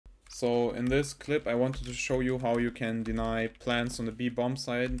So in this clip I wanted to show you how you can deny plants on the B bomb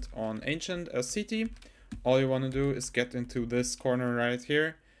side on Ancient as CT. All you want to do is get into this corner right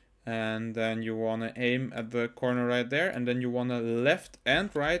here, and then you want to aim at the corner right there, and then you want to left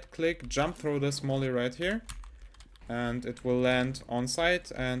and right click, jump through this molly right here, and it will land on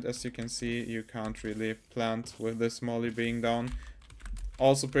site. And as you can see, you can't really plant with this molly being down.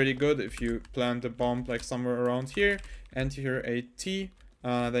 Also pretty good if you plant the bomb like somewhere around here and here a T,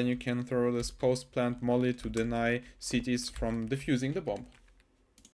 then you can throw this post plant molly to deny CTs from defusing the bomb.